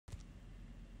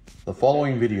The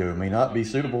following video may not be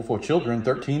suitable for children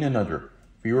 13 and under.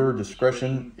 Viewer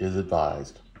discretion is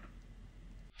advised.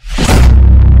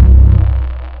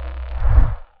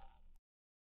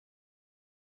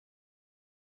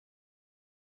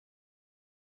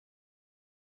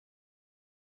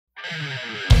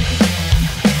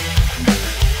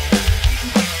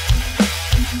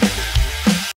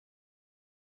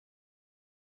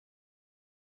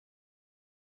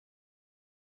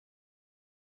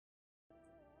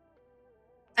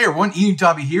 Hey everyone,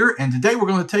 Enewtabie here, and today we're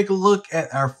going to take a look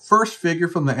at our first figure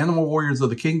from the Animal Warriors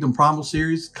of the Kingdom Primal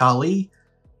series, KAH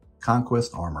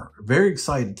Conquest Armor. Very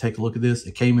excited to take a look at this.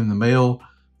 It came in the mail,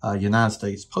 United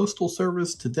States Postal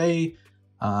Service today.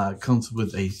 It comes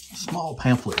with a small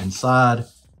pamphlet inside,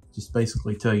 just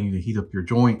basically telling you to heat up your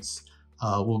joints.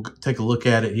 We'll take a look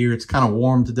at it here. It's kind of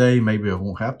warm today. Maybe I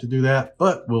won't have to do that,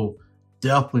 but we'll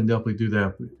definitely do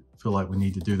that. We feel like we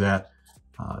need to do that.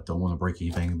 Don't want to break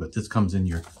anything, but this comes in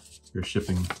your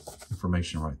shipping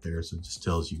information right there. So it just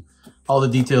tells you all the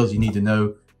details you need to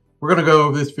know. We're going to go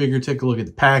over this figure, take a look at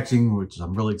the packaging, which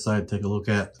I'm really excited to take a look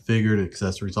at, the figure, the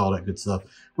accessories, all that good stuff.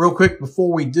 Real quick,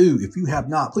 before we do, if you have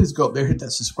not, please go up there, hit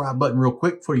that subscribe button real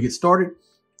quick before you get started.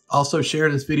 Also share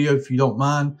this video if you don't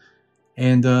mind,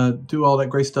 and do all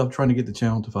that great stuff trying to get the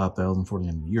channel to 5,000 for the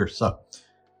end of the year. So,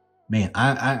 man,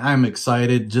 I'm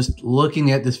excited just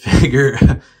looking at this figure.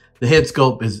 The head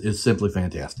sculpt is simply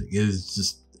fantastic.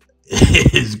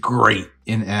 It is great,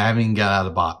 and I haven't even got out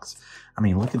of the box. I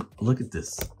mean, look at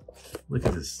this. Look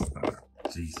at this.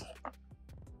 Jeez.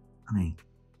 I mean,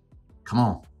 come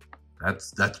on.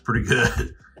 That's pretty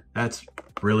good. That's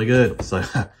really good. So,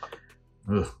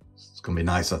 it's gonna be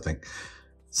nice, I think.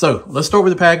 So let's start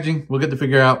with the packaging. We'll get the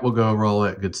figure out. We'll go over all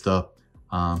that good stuff.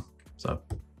 So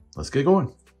let's get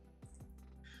going.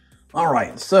 All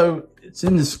right, so it's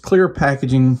in this clear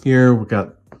packaging here. We've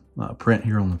got print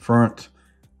here on the front,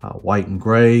 white and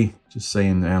gray, just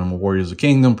saying the Animal Warriors of the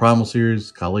Kingdom, Primal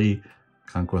Series, KAH,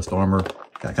 Conquest Armor.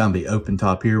 Got kind of the open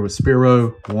top here with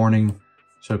Spiro, warning,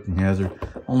 choking hazard.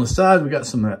 On the side, we got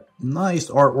some nice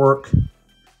artwork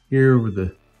here with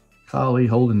the KAH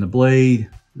holding the blade.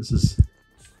 This is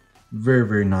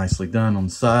very nicely done on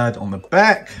the side. On the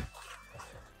back,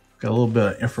 got a little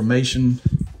bit of information.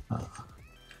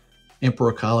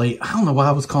 Emperor KAH. I don't know why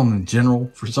I was calling him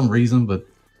General for some reason, but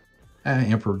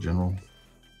Emperor General,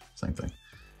 same thing.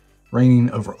 Reigning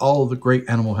over all of the great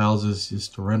animal houses, his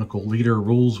tyrannical leader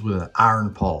rules with an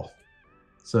iron paw.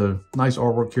 So nice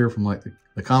artwork here from like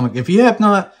the comic. If you have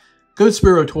not, go to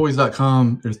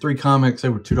SpiroToys.com. There's 3 comics. They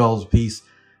were $2 a piece.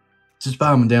 Just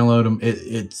buy them and download them.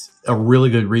 It's a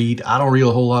really good read. I don't read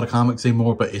a whole lot of comics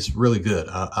anymore, but it's really good.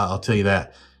 I'll tell you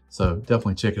that. So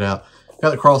definitely check it out.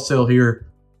 Got the cross sale here,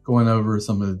 going over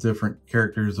some of the different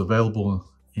characters available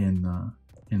in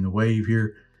the wave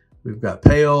here. We've got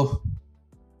Pale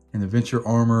in the Venture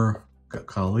Armor, got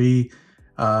KAH,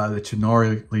 the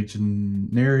Chunari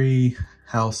Legionary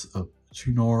House of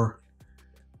Chunar.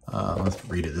 Let's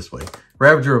read it this way.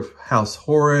 Ravager of House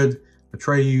Horrid,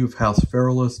 Atreyu of House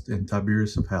Feralist, and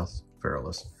Tiberius of House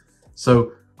Feralist.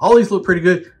 So all these look pretty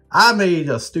good. I made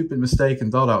a stupid mistake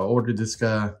and thought I ordered this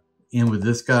guy in with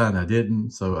this guy, and I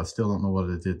didn't, so I still don't know what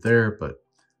I did there, but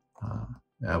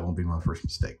that won't be my first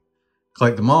mistake.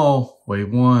 Collect them all, wave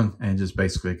 1, and just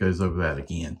basically it goes over that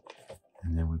again.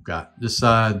 And then we've got this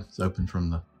side, it's open from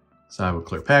the side with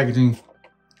clear packaging.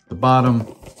 The bottom,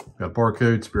 we've got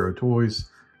barcode, Spiro Toys,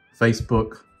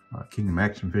 Facebook, Kingdom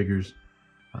Action Figures,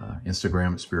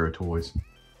 Instagram at Spiro Toys.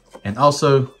 And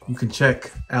also, you can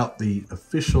check out the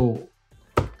official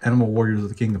Animal Warriors of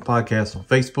the Kingdom podcast on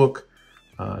Facebook.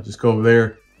 Just go over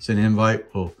there, send an invite.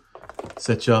 We'll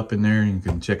set you up in there, and you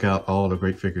can check out all the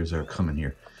great figures that are coming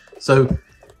here. So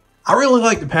I really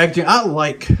like the packaging. I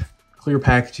like clear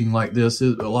packaging like this. A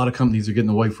lot of companies are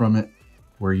getting away from it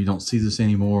where you don't see this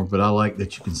anymore, but I like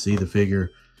that you can see the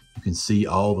figure. You can see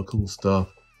all the cool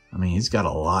stuff. I mean, he's got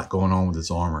a lot going on with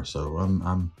his armor, so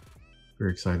I'm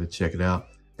very excited to check it out.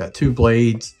 Got 2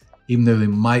 blades. Even though they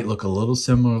might look a little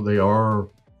similar, they are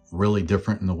really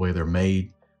different in the way they're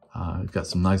made. We've got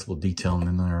some nice little detailing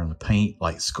in there on the paint,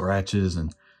 like scratches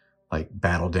and like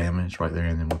battle damage right there.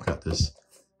 And then we've got this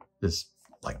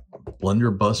like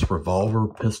blunderbuss revolver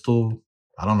pistol.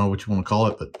 I don't know what you want to call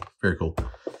it, but very cool.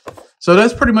 So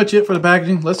that's pretty much it for the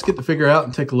packaging. Let's get the figure out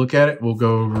and take a look at it. We'll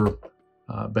go over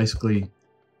basically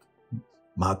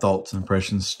my thoughts and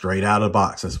impressions straight out of the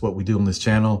box. That's what we do on this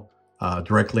channel,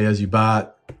 directly as you buy it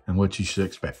and what you should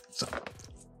expect. So.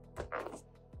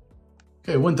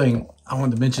 Okay, one thing I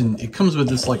wanted to mention, it comes with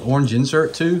this like orange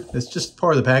insert too. It's just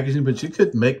part of the packaging, but you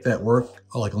could make that work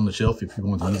like on the shelf if you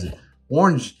want to use it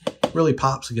Orange really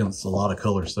pops against a lot of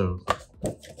colors, so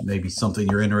maybe something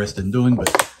you're interested in doing,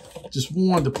 but just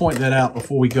wanted to point that out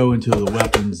before we go into the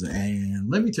weapons. And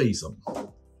let me tell you something.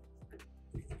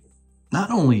 Not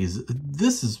only is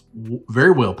this is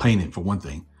very well painted for one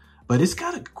thing, but it's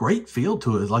got a great feel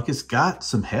to it. Like it's got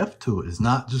some heft to it. It's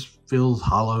not just feels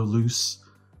hollow, loose.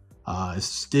 It's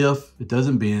stiff. It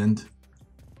doesn't bend.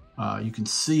 You can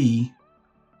see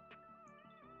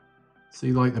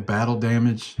like the battle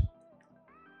damage,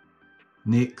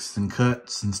 nicks and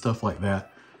cuts and stuff like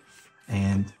that.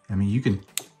 And I mean, you can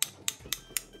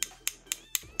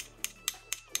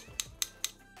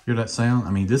hear that sound.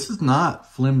 I mean, this is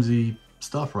not flimsy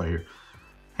stuff right here.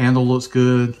 Handle looks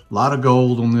good. A lot of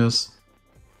gold on this.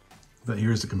 But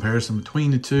here's the comparison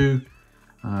between the two.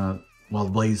 While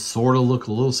the blades sort of look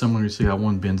a little similar, you see how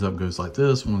one bends up, goes like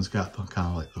this. One's got kind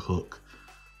of like the hook.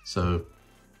 So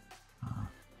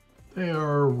they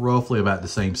are roughly about the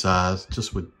same size,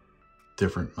 just with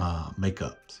different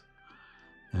makeups.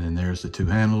 And then there's the two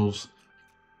handles.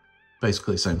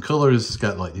 Basically the same colors. It's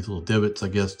got like these little divots, I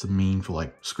guess, to mean for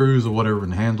like screws or whatever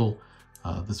in the handle.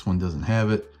 This one doesn't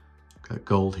have it. Got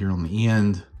gold here on the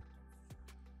end.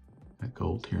 Got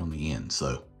gold here on the end.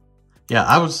 So yeah,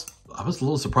 I was a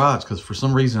little surprised because for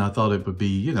some reason I thought it would be,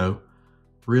 you know,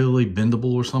 really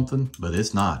bendable or something, but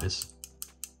it's not. It's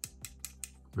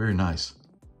very nice.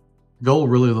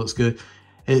 Gold really looks good.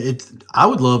 I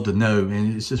would love to know,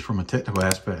 and it's just from a technical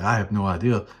aspect, I have no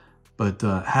idea, but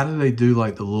how do they do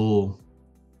like the little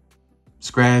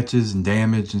scratches and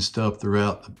damage and stuff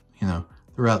throughout the, you know,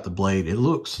 throughout the blade? It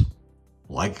looks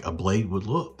like a blade would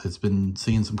look. It's been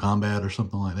seeing some combat or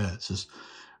something like that. It's just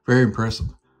very impressive.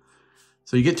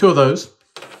 So you get two of those,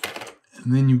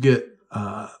 and then you get,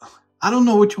 I don't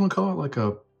know what you want to call it, like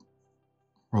a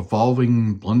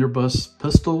revolving blunderbuss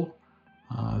pistol.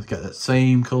 It's got that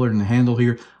same color in the handle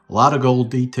here. A lot of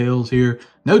gold details here.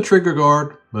 No trigger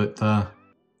guard, but,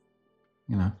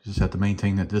 you know, you just have to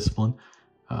maintain that discipline.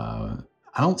 I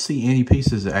don't see any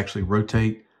pieces that actually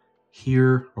rotate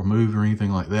here or move or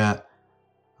anything like that.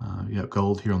 You got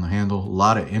gold here on the handle. A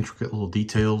lot of intricate little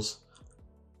details,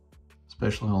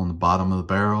 especially on the bottom of the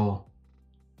barrel.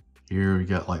 Here we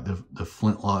got like the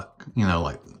flintlock, you know,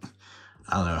 like,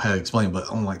 I don't know how to explain it, but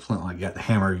on like flintlock, you got the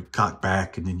hammer, you cock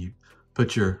back, and then you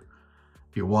put your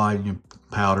wide and your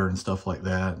powder and stuff like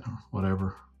that, or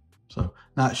whatever. So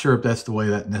not sure if that's the way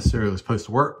that necessarily is supposed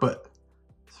to work, but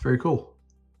it's very cool.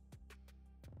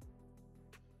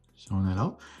 Showing that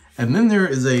up. And then there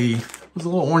is a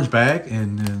little orange bag,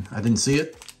 and I didn't see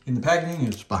it in the packaging.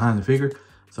 It's behind the figure.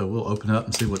 So we'll open up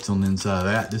and see what's on the inside of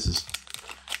that. This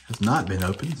has not been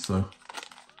opened, so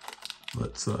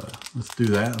let's do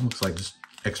that. It looks like just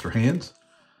extra hands.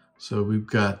 So we've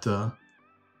got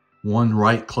one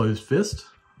right closed fist,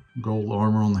 gold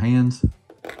armor on the hands.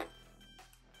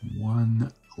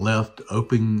 One left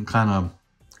open kind of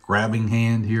grabbing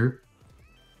hand here.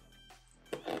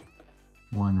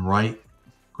 One right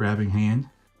grabbing hand.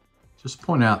 Just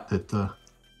point out that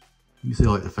you see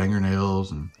like the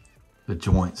fingernails and the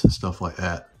joints and stuff like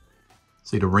that.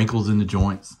 See the wrinkles in the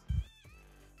joints.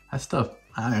 That stuff,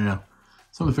 I don't know.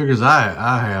 Some of the figures I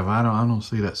have, I don't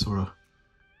see that sort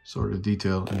of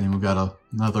detail. And then we've got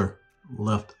another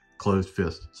left closed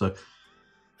fist. So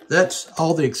that's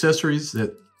all the accessories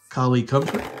that KAH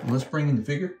comes with. Let's bring in the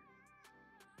figure.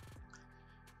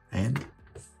 And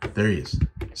there he is.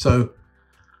 So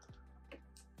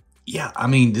yeah, I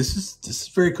mean, this is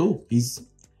very cool. He's,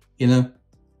 you know,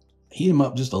 heat him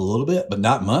up just a little bit, but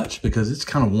not much, because it's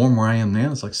kind of warm where I am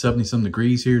now. It's like 70-some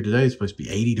degrees here today. It's supposed to be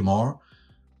 80 tomorrow.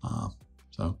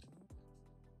 So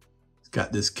it's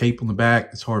got this cape on the back.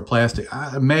 It's hard plastic.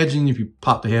 I imagine if you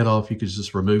pop the head off, you could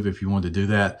just remove it if you wanted to do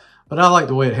that. But I like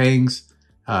the way it hangs.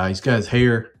 He's got his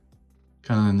hair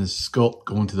kind of in this sculpt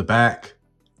going to the back.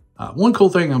 One cool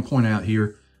thing I'll point out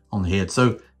here on the head.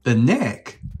 So the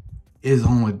neck is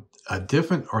on a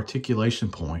different articulation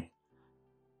point,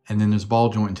 and then there's a ball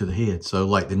joint to the head. So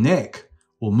like the neck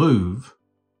will move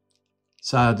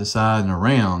side to side and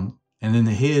around, and then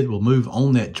the head will move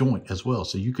on that joint as well.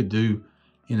 So you could do,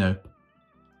 you know,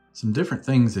 some different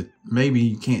things that maybe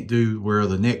you can't do where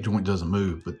the neck joint doesn't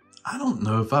move. But I don't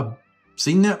know if I've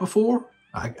seen that before.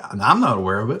 I'm not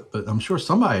aware of it, but I'm sure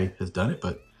somebody has done it.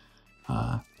 But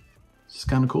it's just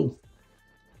kind of cool.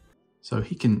 So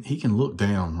he can look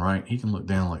down, right? He can look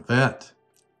down like that,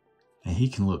 and he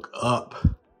can look up.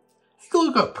 He can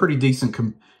look up pretty decent.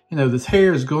 You know, this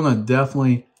hair is going to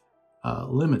definitely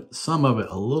limit some of it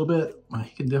a little bit.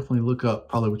 He can definitely look up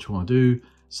probably what you want to do,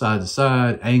 side to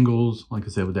side, angles. Like I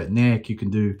said, with that neck, you can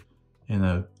do, you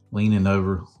know, leaning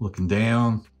over, looking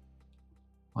down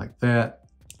like that.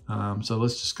 So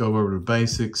let's just go over the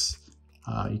basics.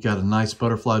 You got a nice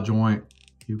butterfly joint.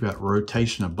 You've got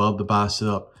rotation above the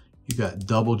bicep. You got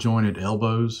double jointed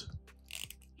elbows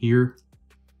here.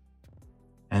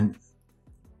 And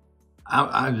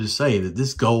I just say that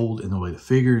this gold and the way the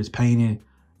figure is painted,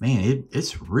 man,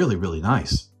 it's really, really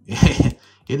nice. It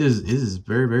is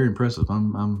very, very impressive.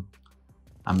 I'm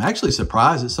actually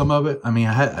surprised at some of it. I mean,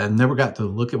 I never got to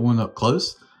look at one up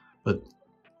close, but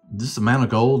this amount of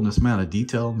gold and this amount of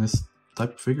detail in this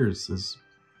type of figure is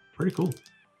pretty cool.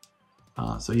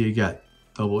 So you got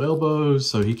double elbows,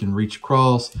 so he can reach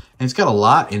across, and it's got a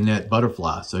lot in that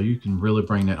butterfly, so you can really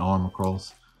bring that arm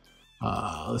across.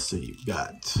 Let's see, you've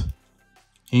got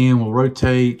hand will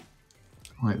rotate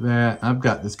like that. I've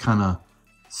got this kind of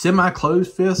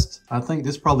semi-closed fist. I think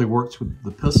this probably works with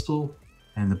the pistol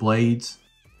and the blades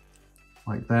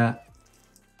like that.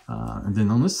 And then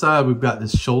on this side, we've got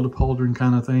this shoulder pauldron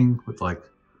kind of thing with like,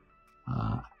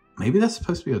 maybe that's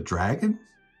supposed to be a dragon.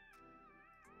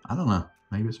 I don't know.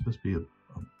 Maybe it's supposed to be a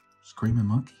screaming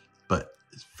monkey, but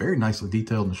it's very nicely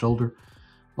detailed in the shoulder.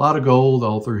 A lot of gold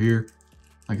all through here.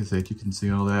 Like I said, you can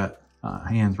see all that.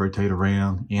 Hands rotate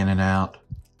around, in and out,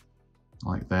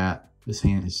 like that. This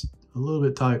hand is a little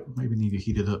bit tight. Maybe need to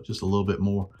heat it up just a little bit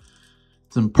more.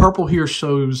 Some purple here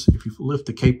shows, if you lift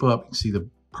the cape up, you can see the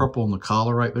purple on the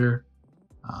collar right there.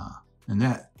 And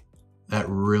that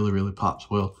really, really pops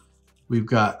well. We've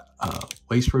got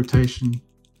waist rotation.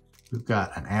 We've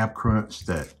got an ab crunch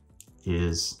that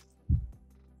is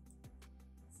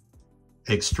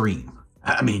extreme.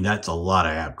 I mean, that's a lot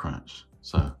of ab crunch.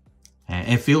 So, and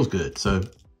it feels good. So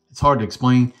it's hard to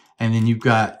explain. And then you've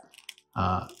got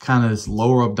kind of this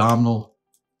lower abdominal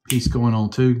piece going on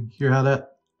too. Hear how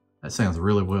that sounds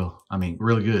really well. I mean,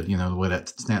 really good. You know, the way that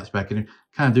snaps back in there.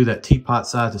 Kind of do that teapot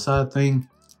side to side thing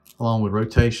along with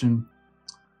rotation.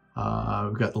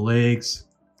 We've got the legs.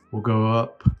 We'll go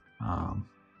up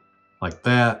like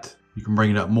that. You can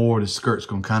bring it up more. The skirt's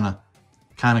going to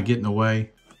kind of get in the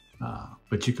way,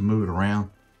 but you can move it around.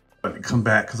 But come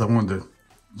back because I wanted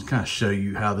to kind of show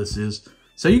you how this is.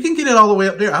 So you can get it all the way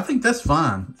up there. I think that's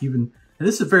fine. Even and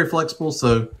this is very flexible,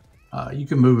 so you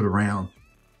can move it around.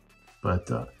 But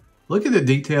look at the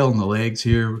detail on the legs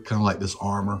here, kind of like this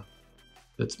armor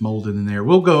that's molded in there.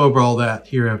 We'll go over all that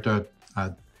here after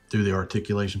I do the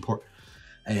articulation part.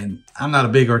 And I'm not a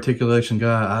big articulation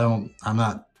guy. I'm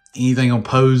not anything on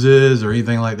poses or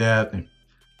anything like that.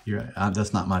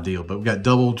 That's not my deal. But we got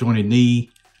double jointed knee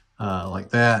like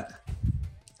that.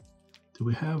 Do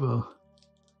we have a?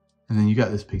 And then you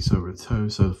got this piece over the toe.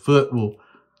 So the foot will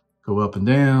go up and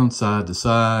down, side to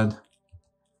side,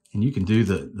 and you can do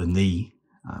the knee.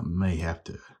 I may have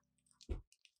to.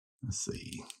 Let's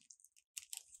see.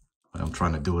 Well, I'm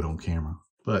trying to do it on camera,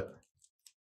 but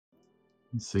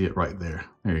you see it right there.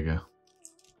 There you go.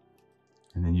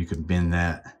 And then you can bend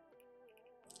that.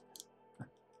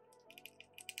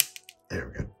 There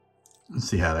we go. Let's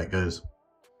see how that goes.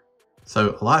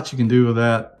 So a lot you can do with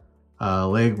that.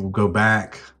 Leg will go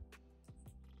back.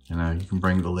 You know, you can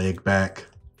bring the leg back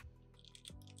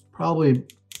probably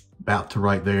about to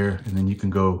right there. And then you can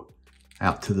go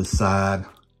out to the side.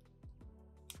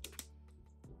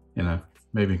 You know,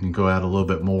 maybe you can go out a little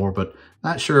bit more, but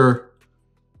not sure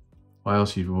why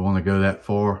else you would want to go that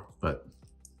far. But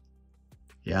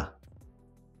yeah,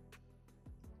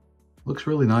 looks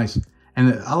really nice.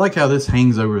 And I like how this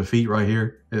hangs over the feet right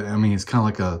here. I mean, it's kind of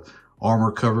like a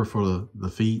armor cover for the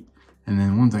feet. And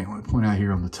then one thing I want to point out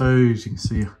here on the toes, you can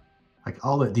see like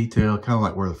all that detail, kind of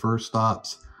like where the fur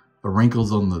stops, the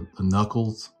wrinkles on the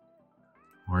knuckles,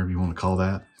 whatever you want to call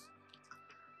that.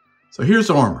 So here's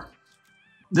the armor.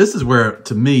 This is where,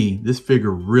 to me, this figure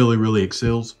really, really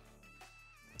excels.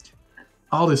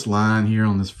 All this line here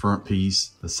on this front piece,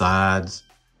 the sides,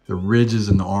 the ridges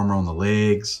in the armor on the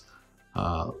legs,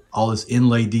 all this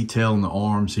inlay detail in the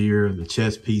arms here, the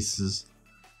chest pieces,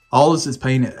 all this is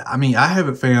painted. I mean, I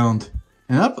haven't found,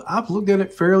 and I've looked at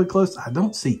it fairly close. I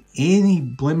don't see any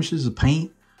blemishes of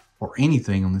paint or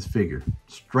anything on this figure.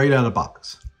 Straight out of the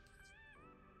box.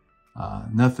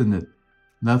 Nothing that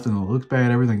looks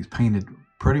bad. Everything's painted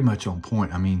pretty much on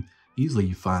point. I mean, usually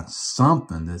you find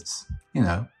something that's, you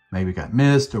know, maybe got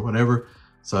missed or whatever.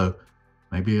 So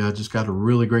maybe I just got a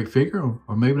really great figure,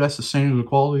 or maybe that's the standard of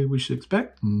quality we should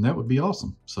expect, and that would be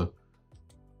awesome. So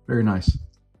very nice.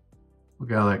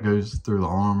 Look how that goes through the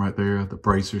arm right there, the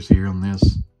bracers here on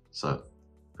this. So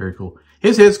very cool.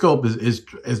 His head sculpt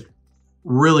is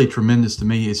really tremendous to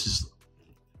me. It's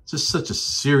just such a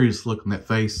serious look on that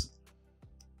face.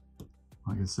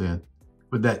 Like I said,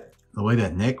 with that, the way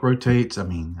that neck rotates, I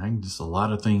mean, just a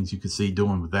lot of things you could see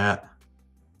doing with that.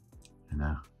 You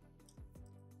know,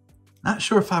 Not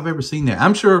sure if I've ever seen that.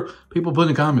 I'm sure people put in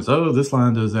the comments, oh, this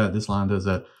line does that, this line does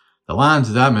that. The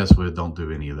lines that I mess with don't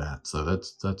do any of that. So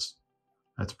that's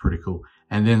pretty cool.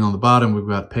 And then on the bottom, we've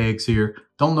got pegs here.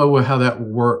 Don't know how that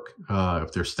will work.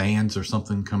 If there's stands or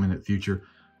something coming in the future,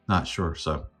 not sure.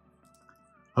 So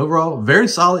overall, very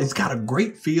solid. It's got a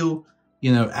great feel,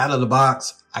 you know, out of the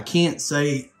box. I can't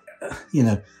say, you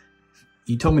know,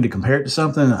 you told me to compare it to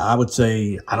something, I would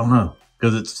say, I don't know,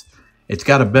 because it's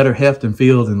got a better heft and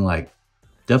feel than like,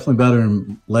 definitely better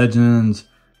than Legends,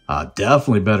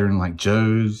 definitely better than like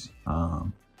Joe's,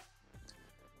 better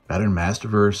than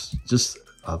Masterverse, just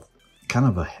a kind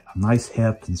of a nice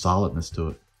heft and solidness to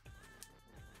it.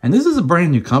 And this is a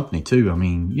brand new company too. I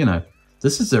mean, you know,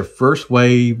 this is their first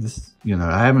wave. You know,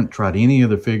 I haven't tried any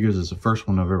other figures. It's the first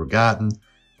one I've ever gotten.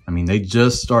 I mean, they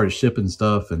just started shipping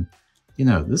stuff, and you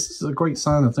know, this is a great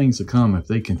sign of things to come if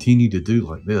they continue to do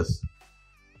like this.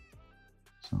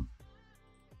 So,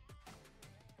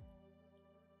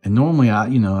 and normally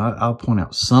I'll point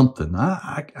out something.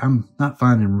 I'm not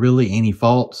finding really any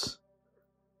faults.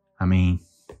 I mean,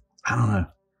 I don't know.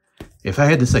 If I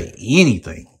had to say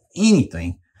anything,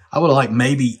 I would have liked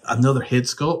maybe another head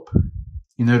sculpt,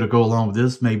 you know, to go along with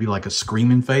this. Maybe like a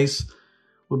screaming face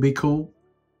would be cool.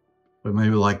 But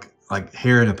maybe like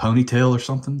hair in a ponytail or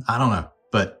something. I don't know.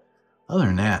 But other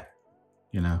than that,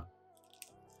 you know,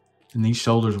 and these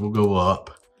shoulders will go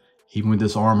up, even with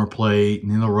this armor plate,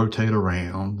 and then they'll rotate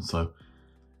around. So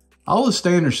all the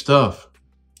standard stuff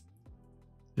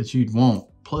that you'd want,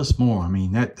 plus more. I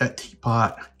mean, that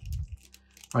teapot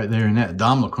right there and that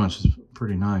abdominal crunch is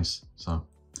pretty nice. So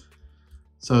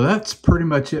that's pretty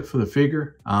much it for the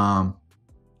figure. Can't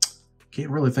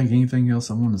really think of anything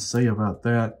else I want to say about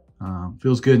that.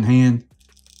 Feels good in hand.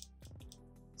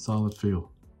 Solid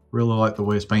feel. Really like the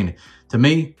way it's painted. To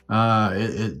me,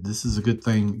 this is a good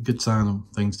thing, good sign of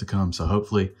things to come. So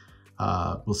hopefully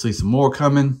we'll see some more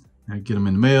coming. Get them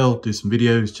in the mail, do some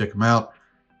videos, check them out,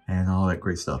 and all that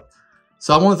great stuff.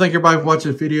 So I want to thank everybody for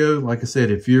watching the video. Like I said,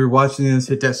 if you're watching this,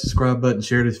 hit that subscribe button,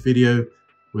 share this video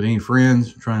with any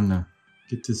friends. I'm trying to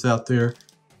get this out there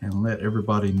and let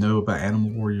everybody know about Animal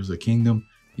Warriors of the Kingdom.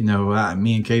 You know,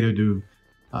 me and Kato do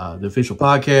the official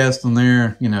podcast on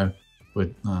there, you know,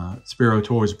 with Spiro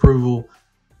Toys approval.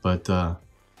 But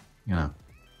you know,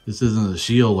 this isn't a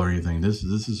shield or anything. This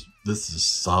is a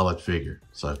solid figure.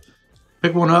 So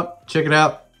pick one up, check it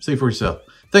out, see for yourself.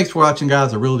 Thanks for watching,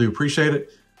 guys. I really do appreciate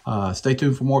it. Stay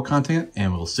tuned for more content,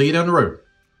 and we'll see you down the road.